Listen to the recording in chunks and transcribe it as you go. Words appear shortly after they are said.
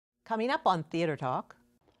Coming up on Theater Talk.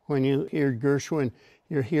 When you hear Gershwin,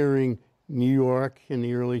 you're hearing New York in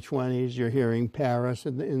the early 20s, you're hearing Paris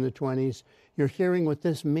in the 20s, you're hearing what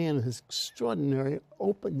this man, his extraordinary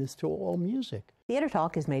openness to all music. Theater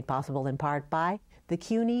Talk is made possible in part by the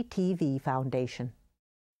CUNY TV Foundation.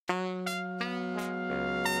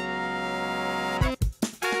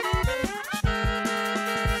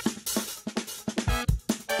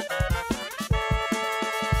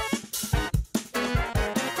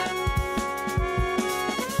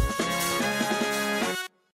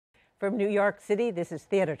 From New York City, this is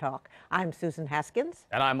Theater Talk. I'm Susan Haskins.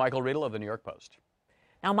 And I'm Michael Riedel of the New York Post.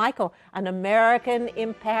 Now, Michael, An American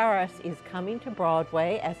in Paris is coming to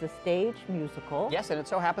Broadway as a stage musical. Yes, and it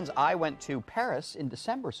so happens I went to Paris in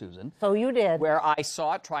December, Susan. So you did. Where I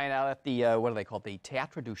saw it trying out at the, what do they call it, the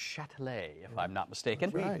Théâtre du Châtelet, if I'm not mistaken.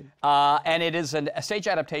 Right. And it is a stage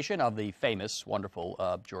adaptation of the famous,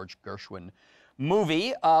 wonderful George Gershwin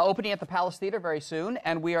movie, opening at the Palace Theater very soon.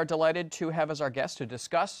 And we are delighted to have as our guest to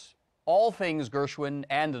discuss all things Gershwin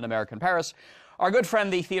and An American Paris, our good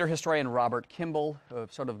friend, the theater historian Robert Kimball,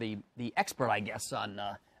 sort of the expert, I guess, on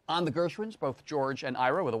the Gershwins, both George and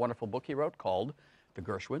Ira, with a wonderful book he wrote called The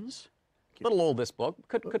Gershwins. A little old, this book.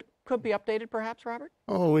 Could be updated, perhaps, Robert?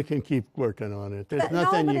 Oh, we can keep working on it. There's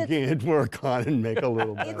nothing you can't work on and make a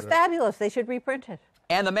little better. It's fabulous. They should reprint it.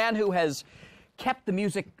 And the man who has kept the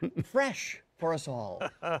music fresh for us all,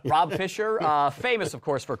 Rob Fisher, famous, of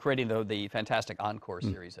course, for creating the fantastic Encore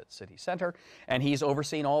series at City Center, and he's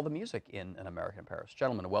overseen all the music in An American Paris.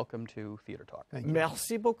 Gentlemen, welcome to Theater Talk. Thank you.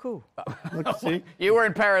 Merci beaucoup. Look, see? You were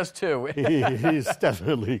in Paris, too. He's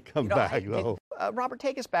definitely come back, though. Robert,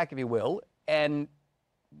 take us back, if you will, and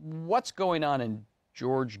what's going on in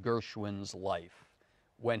George Gershwin's life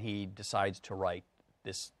when he decides to write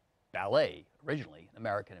this ballet, originally, An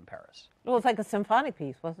American in Paris? Well, it's like a symphonic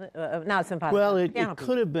piece, wasn't it? Not a symphonic. Well, it piece.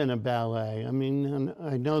 could have been a ballet. I mean,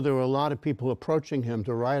 I know there were a lot of people approaching him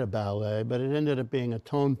to write a ballet, but it ended up being a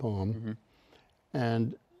tone poem. Mm-hmm.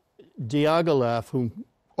 And Diaghilev, who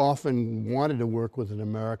often wanted to work with an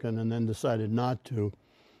American and then decided not to,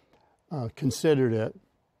 considered it.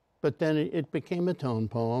 But then it became a tone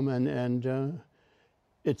poem, and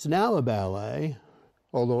it's now a ballet.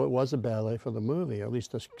 Although it was a ballet for the movie, or at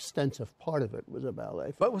least an extensive part of it was a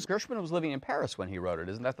ballet. But Gershwin was living in Paris when he wrote it.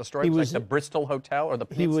 Isn't that the story? It was like the Bristol Hotel or the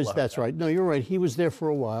Peninsula Hotel? That's right. No, you're right. He was there for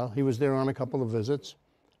a while. He was there on a couple of visits.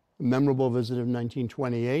 A memorable visit of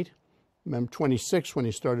 1928, 26 when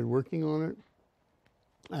he started working on it.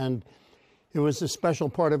 And it was a special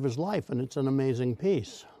part of his life, and it's an amazing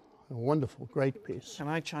piece. A wonderful, great piece. Can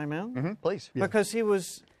I chime in? Mm-hmm, please. Yeah. Because he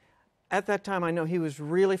was, at that time, I know he was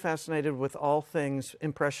really fascinated with all things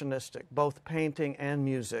impressionistic, both painting and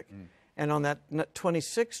music. Mm. And on that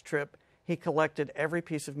 26 trip, he collected every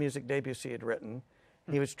piece of music Debussy had written.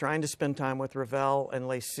 He was trying to spend time with Ravel and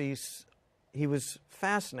Lesseps. He was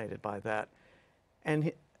fascinated by that.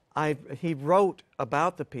 And he wrote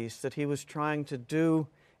about the piece that he was trying to do,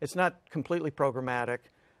 it's not completely programmatic,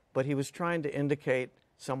 but he was trying to indicate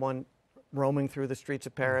someone roaming through the streets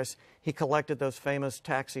of Paris. He collected those famous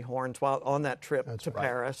taxi horns while on that trip to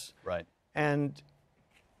Paris. Right. And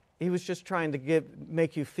he was just trying to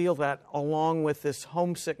make you feel that, along with this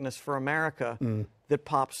homesickness for America that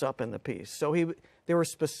pops up in the piece. So there were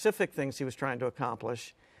specific things he was trying to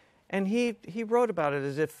accomplish. And he wrote about it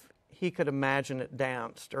as if he could imagine it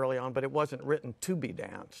danced early on, but it wasn't written to be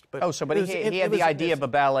danced. But he had the idea of a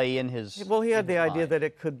ballet in his Well, he had the idea mind. that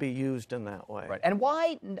it could be used in that way. Right. And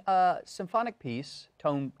why symphonic piece,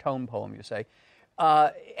 tone poem, you say?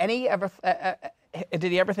 Did he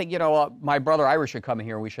ever think, my brother Ira should come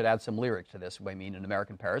here and we should add some lyric to this? I mean, in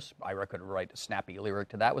American Paris, Ira could write a snappy lyric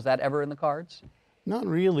to that. Was that ever in the cards? Not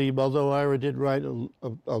really, although Ira did write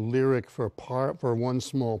a lyric for one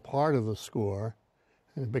small part of the score.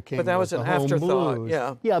 And it became but that was an afterthought, blues.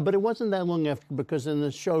 yeah. Yeah, but it wasn't that long after, because in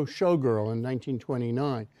the show Showgirl in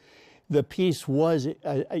 1929, the piece was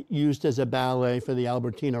used as a ballet for the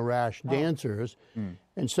Albertina Rash dancers. Mm.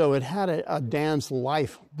 And so it had a dance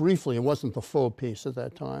life briefly. It wasn't the full piece at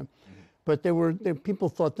that time. But people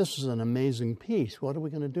thought this was an amazing piece. What are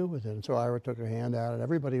we going to do with it? And so Ira took her hand at it.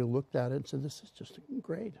 Everybody who looked at it and said, this is just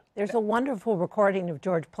great. There's a wonderful recording of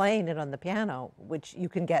George playing it on the piano, which you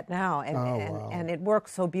can get now. And it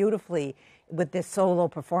works so beautifully with this solo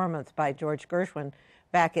performance by George Gershwin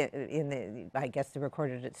back I guess they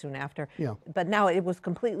recorded it soon after. Yeah. But now it was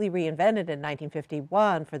completely reinvented in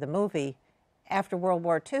 1951 for the movie after World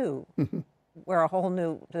War II, where a whole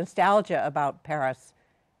new nostalgia about Paris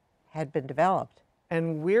had been developed.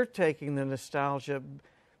 And we're taking the nostalgia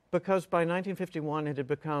because by 1951 it had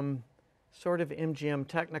become sort of MGM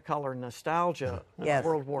Technicolor nostalgia Yes, of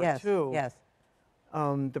World War yes, II. yes.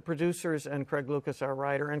 The producers and Craig Lucas, our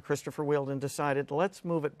writer, and Christopher Wheeldon decided, let's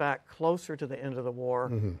move it back closer to the end of the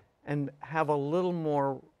war and have a little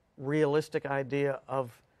more realistic idea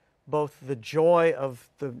of both the joy of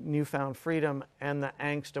the newfound freedom and the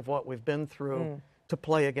angst of what we've been through to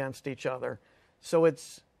play against each other. So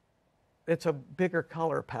it's a bigger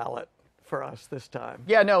color palette for us this time.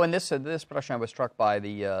 Yeah, no, in this production I was struck by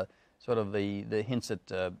the sort of the hints at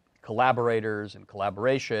collaborators and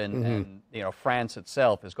collaboration, and you know, France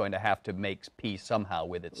itself is going to have to make peace somehow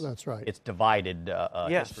with its That's right. its divided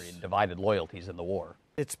Yes. history and divided loyalties in the war.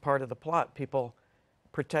 It's part of the plot, people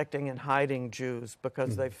protecting and hiding Jews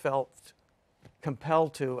because they felt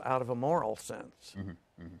compelled to out of a moral sense.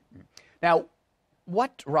 Now,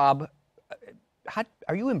 what, Rob,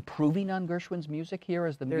 are you improving on Gershwin's music here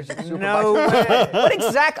as the music supervisor? No way. What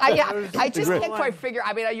exactly? I just great- can't quite figure.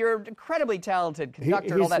 I mean, you're an incredibly talented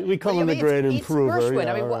conductor and all that. we call but, him I the mean, great it's improver. Gershwin.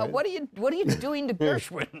 Yeah, I mean, all right. what are you doing to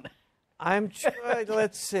Gershwin? I'm trying,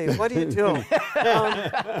 let's see, what are you doing?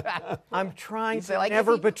 I'm trying say, to like,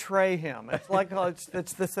 never if he- betray him. It's like,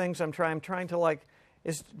 it's the things I'm trying to like,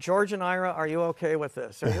 is George and Ira, are you okay with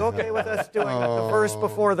this? Are you okay with us doing the verse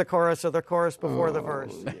before the chorus or the chorus before the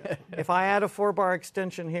verse? If I add a 4-bar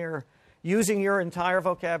extension here, using your entire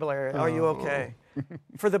vocabulary, are you okay?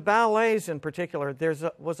 For the ballets in particular,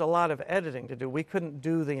 was a lot of editing to do. We couldn't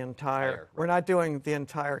do the entire. We're not doing the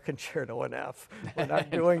entire concerto in F. We're not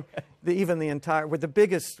doing even the entire. We're the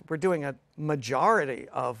biggest. We're doing a majority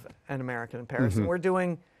of An American in Paris, and we're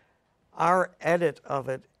doing our edit of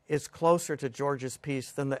it is closer to George's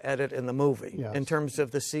piece than the edit in the movie Yes. in terms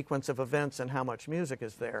of the sequence of events and how much music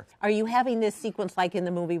is there. Are you having this sequence like in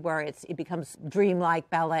the movie where it becomes dreamlike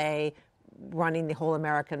ballet, running the whole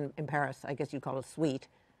American in Paris, I guess you call it a suite,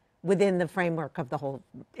 within the framework of the whole?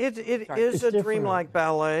 It is It's a different. dreamlike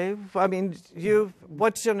ballet. I mean,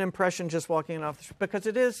 what's an impression just walking in off the street? Because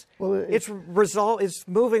it is, Well, it's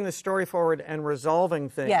moving the story forward and resolving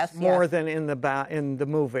things Yes, more yes. than in the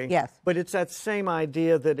movie. Yes. But it's that same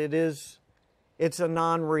idea that it's a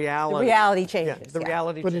non-reality. The reality changes. Yeah, the yeah.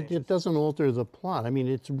 reality But changes. it doesn't alter the plot. I mean,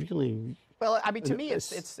 it's really. Well, I mean, to me, it's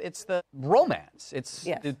the romance. It's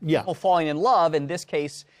Yes. the Yeah. people falling in love. In this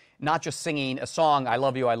case, not just singing a song, "I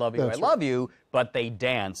love you, I love you, That's I love you," but they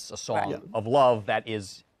dance a song of love that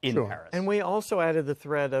is in Sure. Paris. And we also added the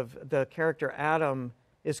thread of the character Adam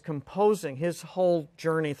is composing, his whole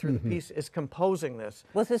journey through the piece is composing this.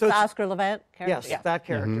 Was this So the it's- Oscar Levant character? Yes, that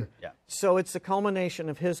character. Yeah. So it's a culmination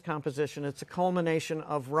of his composition. It's a culmination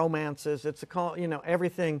of romances. It's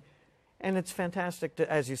everything, and it's fantastic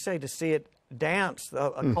to, as you say, to see it dance,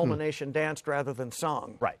 a culmination danced rather than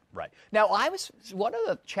sung. Right. Now, one of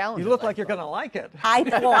the challenges. You look like you're going to like it. I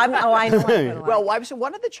know. I'm gonna like. Well,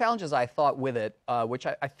 one of the challenges I thought with it, which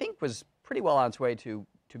I think was pretty well on its way to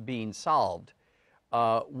being solved,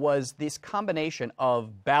 was this combination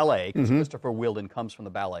of ballet, because Christopher Wheeldon comes from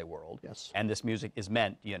the ballet world, Yes. and this music is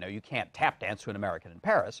meant, you can't tap dance to an American in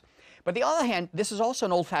Paris. But on the other hand, this is also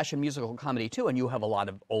an old-fashioned musical comedy, too, and you have a lot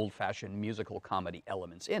of old-fashioned musical comedy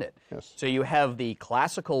elements in it. Yes. So you have the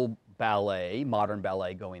classical ballet, modern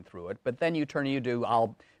ballet going through it, but then you do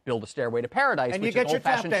I'll Build a Stairway to Paradise, And which you is get your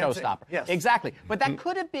tap old-fashioned dancing. showstopper. Yes. Exactly. But that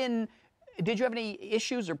could have been... Did you have any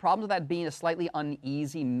issues or problems with that being a slightly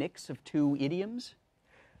uneasy mix of two idioms?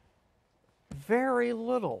 Very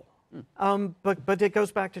little. But it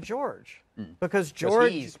goes back to George. Because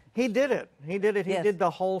George, he did it. He Yes. did the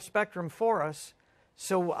whole spectrum for us.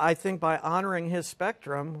 So I think by honoring his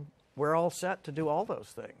spectrum, we're all set to do all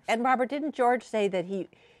those things. And Robert, didn't George say that he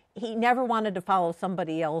never wanted to follow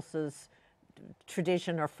somebody else's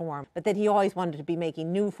tradition or form, but that he always wanted to be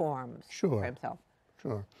making new forms for himself?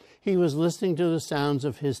 Sure. He was listening to the sounds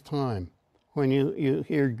of his time. When you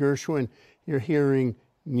hear Gershwin, you're hearing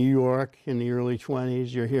New York in the early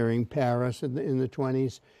 20s, you're hearing Paris in the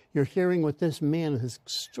 20s, you're hearing what this man, his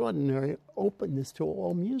extraordinary openness to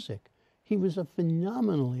all music. He was a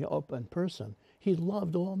phenomenally open person. He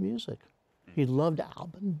loved all music. He loved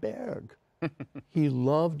Alban Berg. He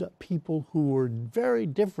loved people who were very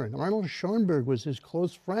different. Arnold Schoenberg was his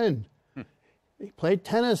close friend. They played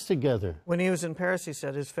tennis together. When he was in Paris, he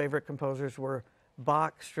said his favorite composers were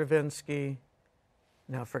Bach, Stravinsky,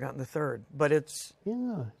 now I've forgotten the third. But it's,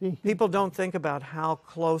 people don't think about how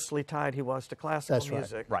closely tied he was to classical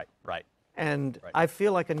music. Right. And I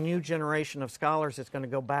feel like a new generation of scholars is going to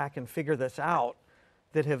go back and figure this out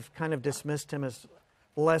that have kind of dismissed him as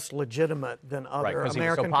less legitimate than other 'cause he was so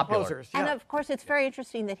American popular. composers. And Yeah. of course, it's very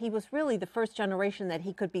interesting that he was really the first generation that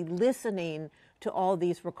he could be listening to all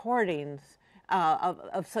these recordings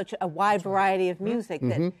of such a wide variety of music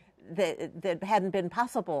that that hadn't been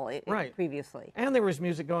possible previously. And there was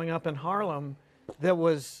music going up in Harlem that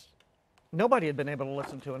was nobody had been able to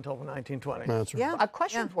listen to until the 1920s. That's right. Yeah. A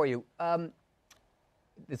question for you.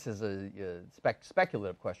 This is a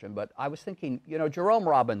speculative question, but I was thinking, you know, Jerome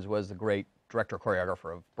Robbins was the great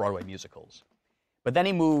director-choreographer of Broadway musicals. But then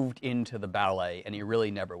he moved into the ballet, and he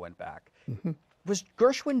really never went back. Mm-hmm. Was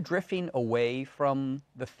Gershwin drifting away from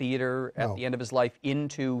the theater at the end of his life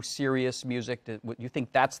into serious music? Do you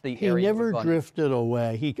think that's the area? He never drifted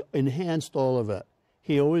away. He enhanced all of it.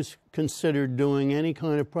 He always considered doing any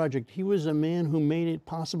kind of project. He was a man who made it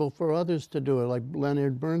possible for others to do it, like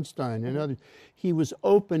Leonard Bernstein and others. He was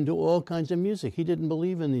open to all kinds of music. He didn't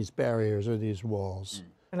believe in these barriers or these walls.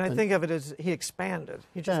 And I think of it as he expanded.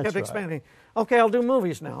 He just kept expanding. Okay, I'll do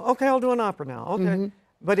movies now. Okay, I'll do an opera now. Okay. Mm-hmm.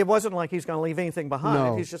 But it wasn't like he's going to leave anything behind.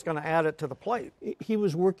 No. He's just going to add it to the plate. He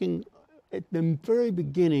was working at the very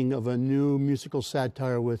beginning of a new musical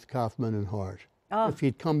satire with Kaufman and Hart. Oh. If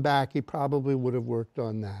he'd come back, he probably would have worked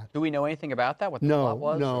on that. Do we know anything about that, what the plot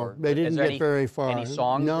was? No, they didn't get very far. Any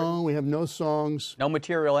songs? No, we have no songs. No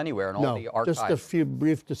material anywhere in all the archives? Just a few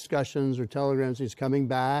brief discussions or telegrams. He's coming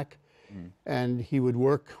back. And he would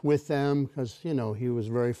work with them because, you know, he was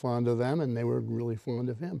very fond of them and they were really fond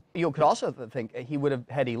of him. You could also think he would have,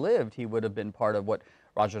 had he lived, he would have been part of what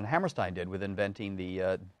Rodgers and Hammerstein did with inventing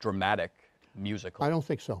the dramatic musical. I don't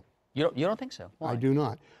think so. You don't think so? Why? I do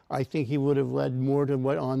not. I think he would have led more to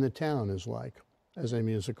what On the Town is like as a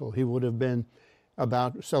musical. He would have been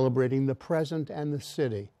about celebrating the present and the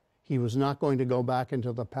city. He was not going to go back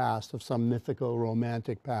into the past of some mythical,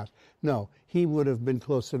 romantic past. No, he would have been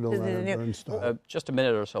closer to Leonard Bernstein. Just a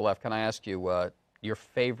minute or so left. Can I ask you your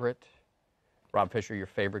favorite, Rob Fisher, your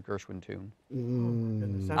favorite Gershwin tune?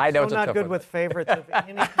 I know it's not good with favorites of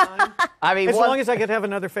any kind. I mean, as long as I could have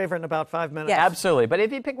another favorite in about 5 minutes. Yes. Absolutely. But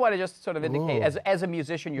if you pick one to just sort of indicate, as a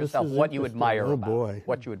musician yourself, what you admire about it. Boy.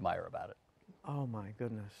 What you admire about it. Oh, my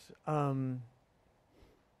goodness.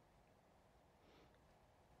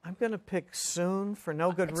 I'm going to pick Soon for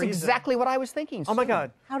no good reason. Exactly what I was thinking. Oh, my God.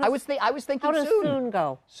 I was thinking How does Soon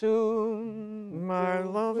go? Soon, my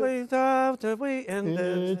lovely love, that we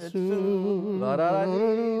ended soon. And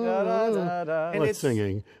it's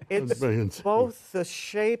singing. It's both the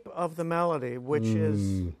shape of the melody, which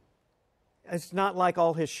is, it's not like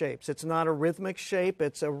all his shapes. It's not a rhythmic shape.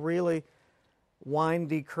 It's a really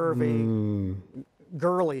windy, curvy,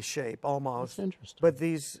 girly shape almost. That's interesting. But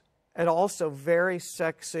these... and also very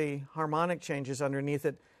sexy harmonic changes underneath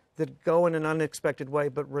it that go in an unexpected way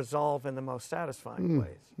but resolve in the most satisfying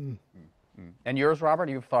ways. And yours, Robert?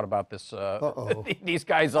 You've thought about this, these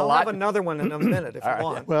guys a lot. I'll have another one in a minute if you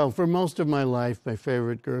want. Well, for most of my life, my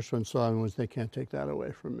favorite Gershwin song was They Can't Take That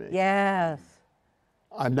Away From Me. Yes.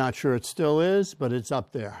 I'm not sure it still is, but it's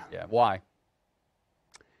up there. Yeah. Why?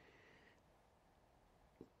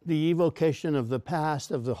 The evocation of the past,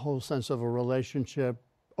 of the whole sense of a relationship,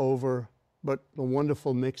 over, but the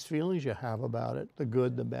wonderful mixed feelings you have about it, the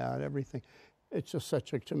good, the bad, everything. It's just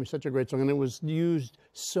to me, such a great song. And it was used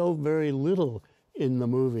so very little in the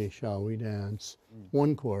movie, Shall We Dance?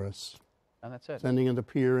 One chorus. And that's it. Standing on the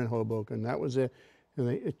pier in Hoboken. That was it. And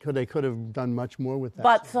they could have done much more with that.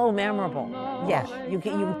 But so memorable. Yes, you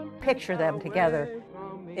picture them together.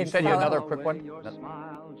 You said you had another quick one?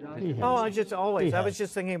 Oh, I was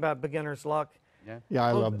just thinking about Beginner's Luck. Yeah,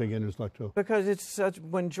 I love Beginner's Luck too. Because it's such,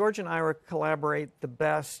 when George and Ira collaborate the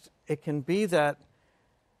best, it can be that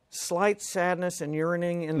slight sadness and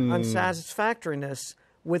yearning and unsatisfactoriness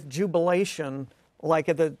with jubilation,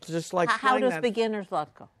 just like how does Beginner's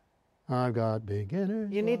Luck go? I've got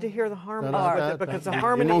beginners. You need to hear the harmony with it because the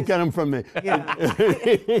harmony. You won't get them from me. Yeah.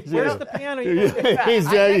 Where's the piano?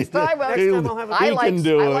 Next time I'll have a I like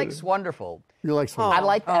Wonderful. You like Wonderful. I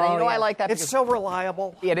like that. I like that. It's so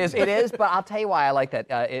reliable. It is. But I'll tell you why I like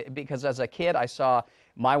that. Because as a kid, I saw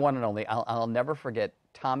my one and only. I'll never forget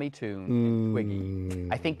Tommy Tune and Twiggy.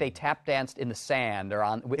 I think they tap danced in the sand or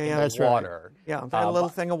in the water. Right. Yeah, that little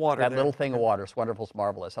thing of water. That little thing of water. It's wonderful. It's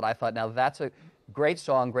marvelous. And I thought, now that's a great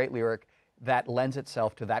song, great lyric that lends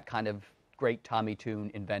itself to that kind of great Tommy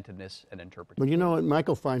Tune inventiveness and interpretation. But you know what?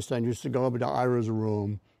 Michael Feinstein used to go up into Ira's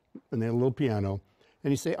room, and they had a little piano,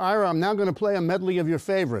 and he'd say, Ira, I'm now going to play a medley of your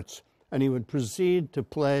favorites. And he would proceed to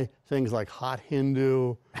play things like Hot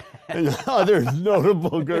Hindu and other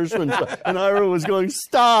notable Gershwin songs. And Ira was going,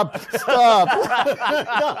 stop,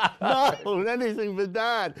 no, anything but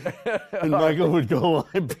that. And Michael would go on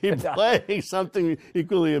and be playing something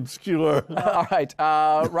equally obscure. All right.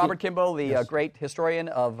 Robert Kimball, the great historian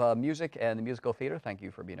of music and the musical theater, thank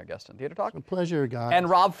you for being our guest on Theater Talk. A pleasure, guys. And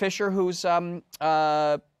Rob Fisher, who's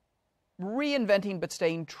reinventing but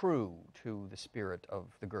staying true to the spirit of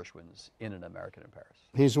the Gershwins in An American in Paris?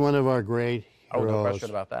 He's one of our great heroes. Oh, no question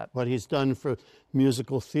about that. What he's done for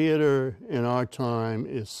musical theater in our time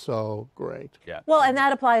is so great. Yeah. Well, and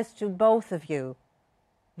that applies to both of you,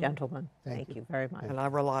 gentlemen. Thank you very much. And I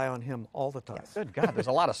rely on him all the time. Good God, there's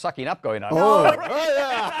a lot of sucking up going on. Oh,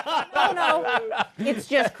 no. It's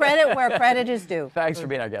just credit where credit is due. Thanks for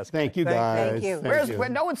being our guest. Thank you, guys. Thank you.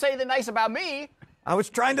 No one say anything nice about me. I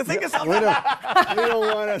was trying to think of something. We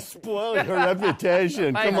don't want to spoil your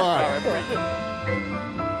reputation. Come on.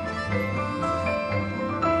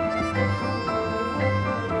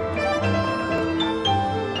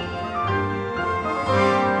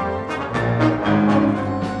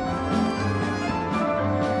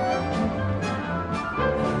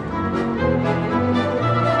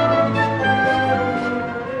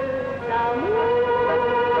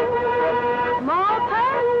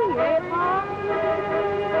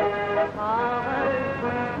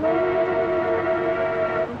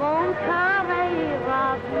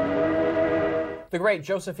 The great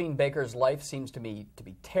Josephine Baker's life seems to me to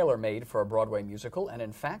be tailor-made for a Broadway musical, and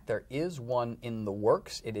in fact there is one in the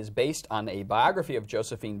works. It is based on a biography of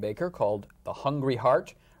Josephine Baker called The Hungry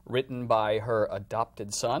Heart, written by her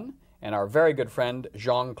adopted son and our very good friend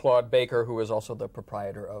Jean-Claude Baker, who is also the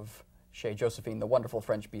proprietor of Chez Josephine, the wonderful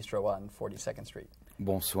French bistro on 42nd Street.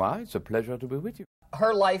 Bonsoir, it's a pleasure to be with you.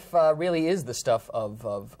 Her life really is the stuff of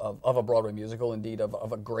a Broadway musical, indeed,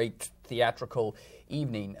 of a great theatrical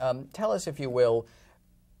evening. Tell us, if you will,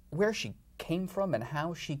 where she came from and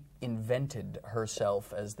how she invented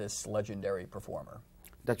herself as this legendary performer.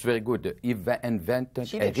 That's very good.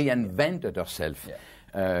 Reinvented herself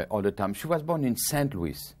all the time. She was born in St.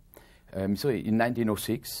 Louis, Missouri, in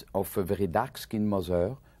 1906, of a very dark-skinned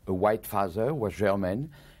mother, a white father who was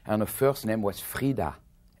German, and her first name was Frida.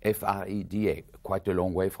 F-R-E-D-A, quite a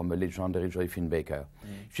long way from a legendary Josephine Baker.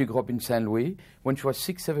 She grew up in St. Louis. When she was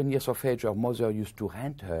 6, 7 years of age, her mother used to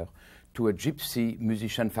rent her to a gypsy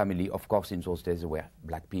musician family. Of course, in those days, there were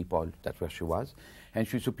black people. That's where she was. And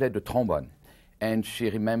she used to play the trombone. And she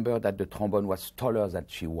remembered that the trombone was taller than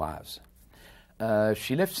she was.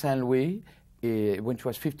 She left St. Louis when she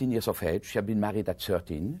was 15 years of age. She had been married at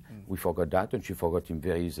 13. We forgot that, and she forgot him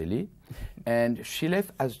very easily. And she left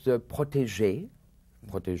as the protégée,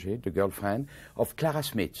 the girlfriend, of Clara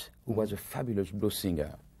Smith, who was a fabulous blues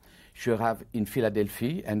singer. She arrived in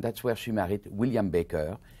Philadelphia, and that's where she married William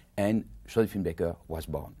Baker, and Josephine Baker was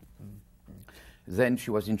born. Then she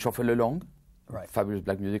was in Shuffle Along, fabulous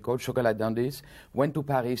black musical, Chocolat Dandies, went to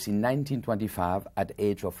Paris in 1925 at the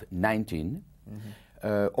age of 19,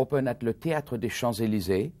 opened at Le Théâtre des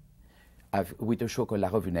Champs-Élysées with a show called La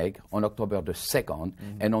Revue Nègre on October the 2nd,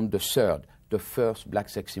 and on the 3rd, the first black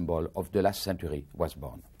sex symbol of the last century was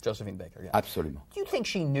born. Josephine Baker, yeah. Absolutely. Do you think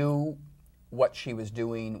she knew what she was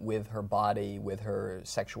doing with her body, with her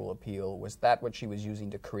sexual appeal? Was that what she was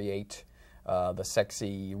using to create the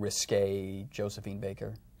sexy, risque Josephine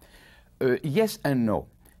Baker? Yes and no.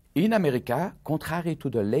 In America, contrary to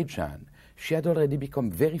the legend, she had already become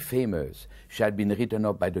very famous. She had been written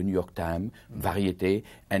up by the New York Times, Variety,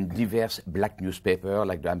 and diverse black newspapers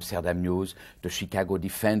like the Amsterdam News, the Chicago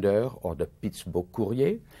Defender, or the Pittsburgh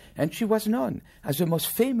Courier. And she was known as the most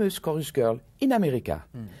famous chorus girl in America.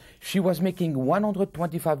 She was making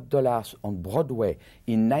 $125 on Broadway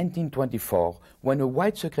in 1924 when a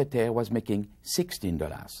white secretary was making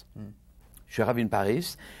 $16. She arrived in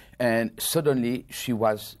Paris, and suddenly she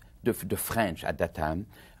was the French at that time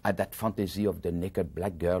had that fantasy of the naked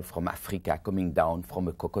black girl from Africa coming down from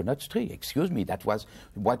a coconut tree. Excuse me, that was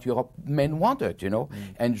what Europe men wanted, you know.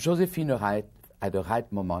 And Josephine arrived at the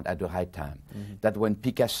right moment, at the right time. That when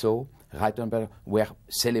Picasso, Reitenberg were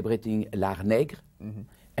celebrating l'art nègre,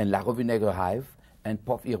 and La Revue Nègre arrived, and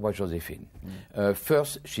pop, here was Josephine.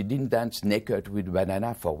 First, she didn't dance naked with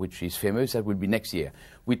Banana, for which she's famous. That will be next year.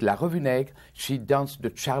 With La Revue Nègre, she danced the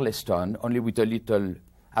Charleston, only with a little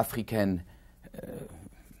African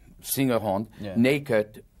singer on,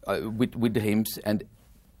 naked, with hymns, and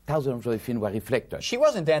thousands of Josephine were reflected. She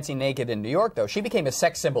wasn't dancing naked in New York, though. She became a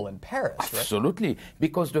sex symbol in Paris, right? Absolutely,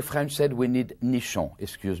 because the French said we need nichons.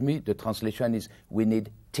 Excuse me, the translation is we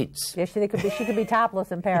need tits. Yeah, she could be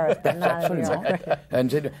topless in Paris, but not in New York.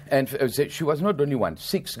 And she was not the only one.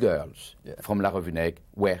 6 girls from La Revue Nègre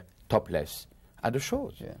were topless at the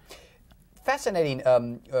shows. Yeah. Fascinating.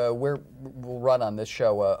 We'll run on this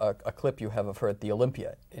show a clip you have of her at the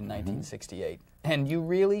Olympia in 1968. And you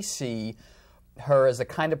really see her as the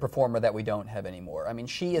kind of performer that we don't have anymore. I mean,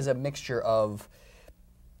 she is a mixture of,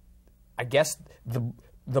 I guess,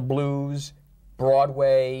 the blues,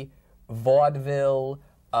 Broadway, vaudeville,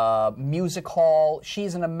 music hall.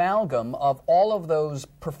 She's an amalgam of all of those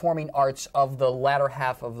performing arts of the latter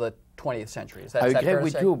half of the 20th century. I agree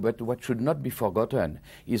with you, but what should not be forgotten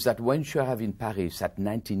is that when she arrived in Paris at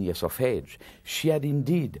 19 years of age, she had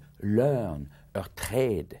indeed learned her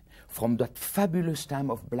trade from that fabulous time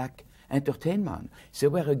of black entertainment. There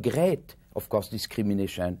were a great, of course,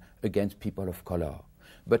 discrimination against people of color,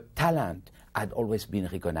 but talent had always been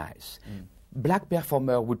recognized. Black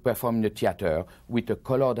performer would perform in the theater with a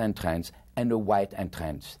colored entrance and a white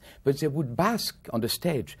entrance, but they would bask on the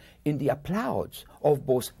stage in the applause of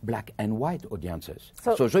both black and white audiences.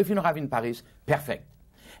 So Joséphine arrived in Paris, perfect.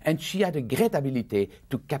 And she had a great ability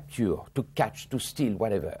to capture, to catch, to steal,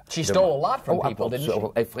 whatever. She stole a lot from people, didn't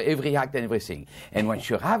she? Every act and everything. And when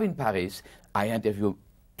she arrived in Paris, I interviewed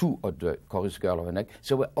two of the chorus girls of the night.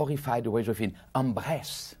 They were horrified the way Joséphine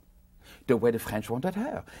embraced the way the French wanted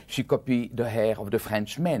her. She copied the hair of the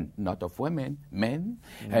French men, not of women, men.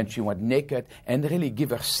 And she went naked and really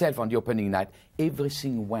gave herself on the opening night.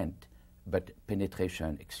 Everything went, but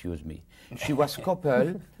penetration, excuse me. She was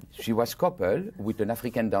coupled with an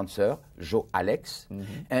African dancer, Jo Alex,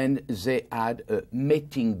 and they had a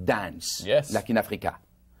mating dance, like in Africa.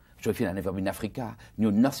 Joséphine had never been in Africa,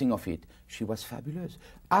 knew nothing of it. She was fabulous.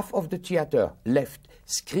 Half of the theater left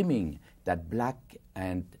screaming that black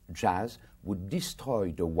and jazz would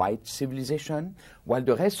destroy the white civilization, while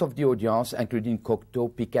the rest of the audience, including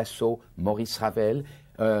Cocteau, Picasso, Maurice Ravel,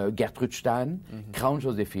 Gertrude Stein, crowned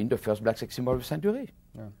Joséphine the first black sex symbol of the century.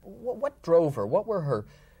 Yeah. What drove her? What were her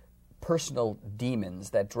personal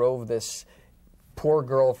demons that drove this poor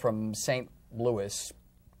girl from St. Louis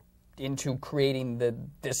into creating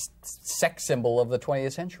this sex symbol of the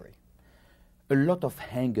 20th century? A lot of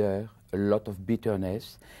anger, a lot of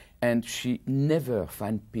bitterness, and she never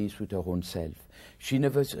found peace with her own self. She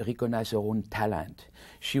never recognized her own talent.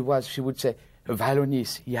 She would say, a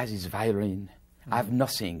violinist, he has his violin. I have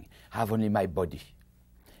nothing, I have only my body.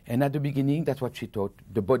 And at the beginning, that's what she thought,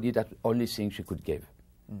 the body, that's the only thing she could give.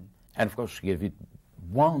 And of course, she gave it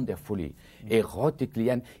wonderfully,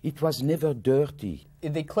 erotically, and it was never dirty.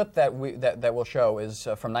 The clip that we'll show is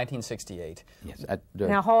from 1968. Yes.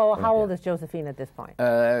 Now, how old is Joséphine at this point?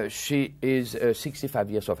 She is 65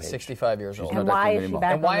 years of age. 65 years old. And why is she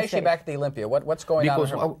back? And why is she back at the Olympia? What's going on?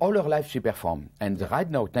 Because all her life she performed, and right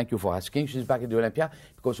now, thank you for asking, she's back at the Olympia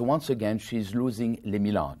because once again she's losing Les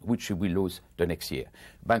Milan, which she will lose the next year.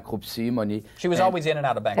 Bankruptcy, money. She was always in and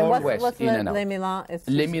out of bankruptcy. Always what's in and out. Les Milan?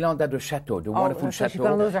 Les Milan, that's the chateau, the wonderful so chateau. she's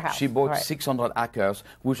going to lose her house. She bought 600 acres,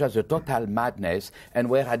 which was a total madness, and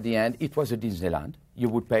where at the end it was a Disneyland. You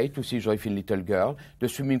would pay to see Joséphine Little Girl. The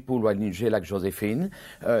swimming pool was in like Joséphine.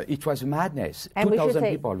 It was madness. 2,000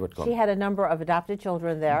 people would come. She had a number of adopted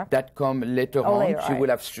children there. That come later on. Later, she would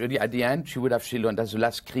have, at the end, she would have children. That's the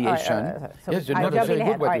last creation. So yes, not very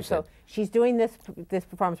good what you said. So she's doing this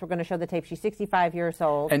performance. We're going to show the tape. She's 65 years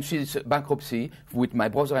old. And she's bankruptcy with my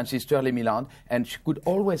brother and sister, Les Milan, and she could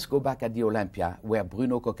always go back at the Olympia where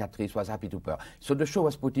Bruno Cocatrice was happy to purr. So the show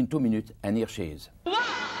was put in 2 minutes, and here she is.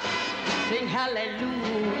 Sing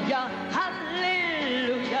hallelujah,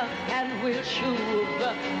 hallelujah, and we'll shoo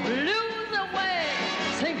the blues away.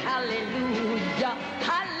 Sing hallelujah,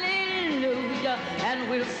 hallelujah, and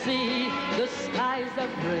we'll see the skies of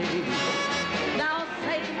gray. Now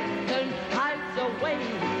Satan hides away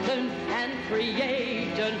and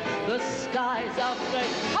creating the skies of gray.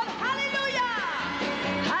 Oh, hallelujah,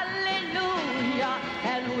 hallelujah,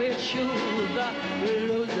 and we'll shoo the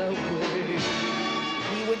blues away.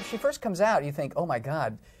 When she first comes out, you think, oh my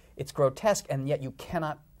God, it's grotesque, and yet you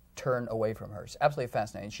cannot turn away from her. It's absolutely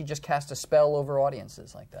fascinating. She just cast a spell over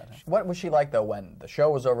audiences like that. What was she like, though, when the show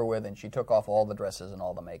was over with and she took off all the dresses and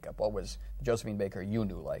all the makeup? What was Joséphine Baker you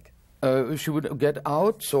knew like? She would get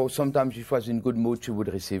out, so sometimes if she was in good mood, she would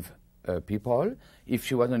receive people. If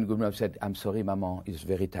she wasn't in good mood, she said, I'm sorry, Maman, it's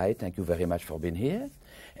very tight. Thank you very much for being here.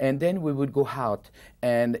 And then we would go out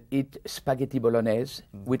and eat spaghetti bolognese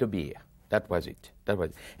with a beer. That was it. That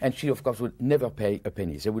was it. And she, of course, would never pay a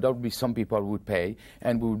penny. There would always be some people who would pay,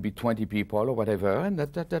 and we would be 20 people or whatever, and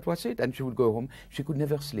that was it. And she would go home. She could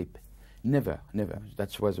never sleep. Never, never.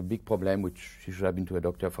 That was a big problem, which she should have been to a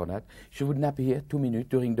doctor for that. She would nap here 2 minutes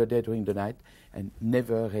during the day, during the night, and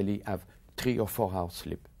never really have 3 or 4 hours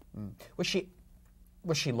sleep. Was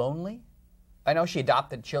she lonely? I know she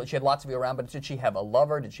adopted children. She had lots of you around, but did she have a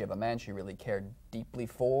lover? Did she have a man she really cared deeply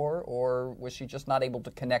for? Or was she just not able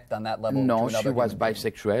to connect on that level? No, to she was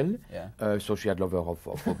bisexual, yeah. So she had lover of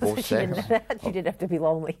both sex. She didn't have to be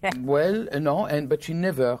lonely. Well, no, but she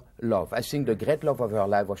never loved. I think the great love of her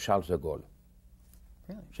life was Charles de Gaulle.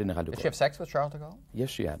 Really? General de Gaulle. Did she have sex with Charles de Gaulle?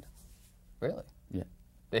 Yes, she had. Really? Yeah.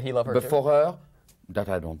 Did he love her But too? for her, That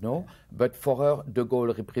I don't know. But for her, de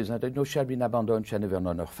Gaulle represented, she had been abandoned, she had never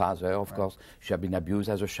known her father, of course. She had been abused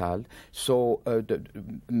as a child. So the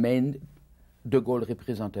main, de Gaulle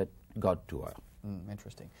represented God to her.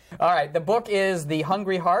 Interesting. All right, the book is The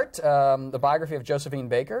Hungry Heart, the biography of Josephine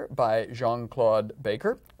Baker by Jean-Claude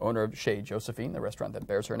Baker, owner of Chez Josephine, the restaurant that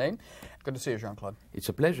bears her name. Good to see you, Jean-Claude. It's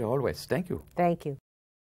a pleasure always. Thank you. Thank you.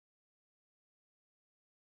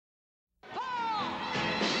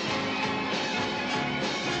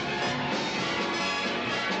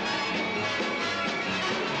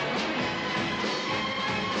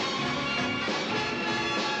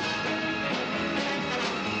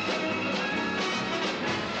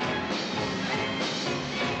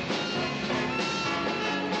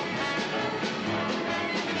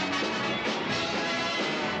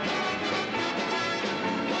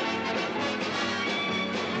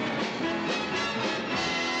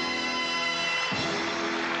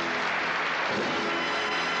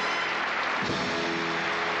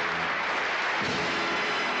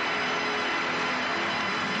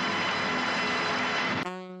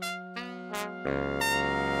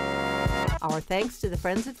 Our thanks to the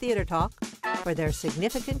Friends of Theater Talk for their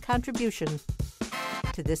significant contribution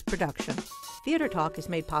to this production. Theater Talk is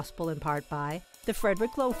made possible in part by the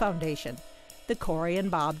Frederick Lowe Foundation, the Corey and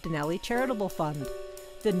Bob Donnelly Charitable Fund,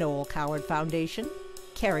 the Noel Coward Foundation,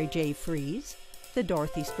 Carrie J. Fries, the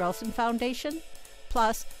Dorothy Strelson Foundation,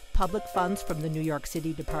 plus public funds from the New York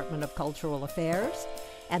City Department of Cultural Affairs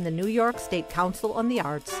and the New York State Council on the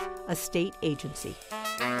Arts, a state agency.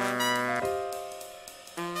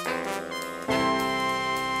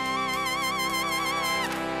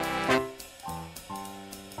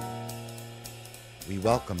 We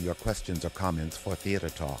welcome your questions or comments for Theater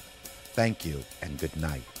Talk. Thank you and good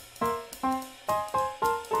night.